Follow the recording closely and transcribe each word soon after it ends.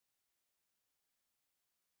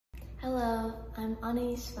Hello, I'm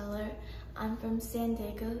Anais Feller. I'm from San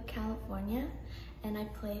Diego, California, and I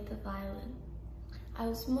play the violin. I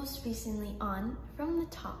was most recently on From the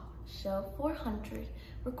Top, show 400,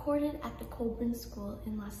 recorded at the Colburn School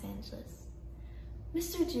in Los Angeles.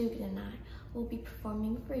 Mr. Dugan and I will be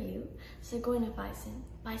performing for you Zigeunerweisen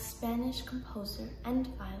by Spanish composer and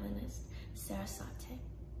violinist Sarasate.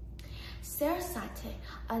 Sarasate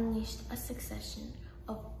unleashed a succession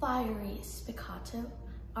of fiery spiccato,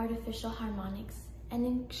 artificial harmonics,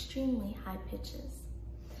 and extremely high pitches.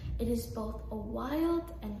 It is both a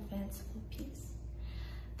wild and fanciful piece.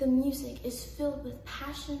 The music is filled with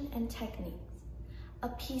passion and techniques, a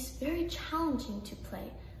piece very challenging to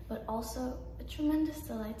play, but also a tremendous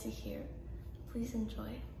delight to hear. Please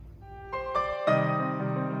enjoy.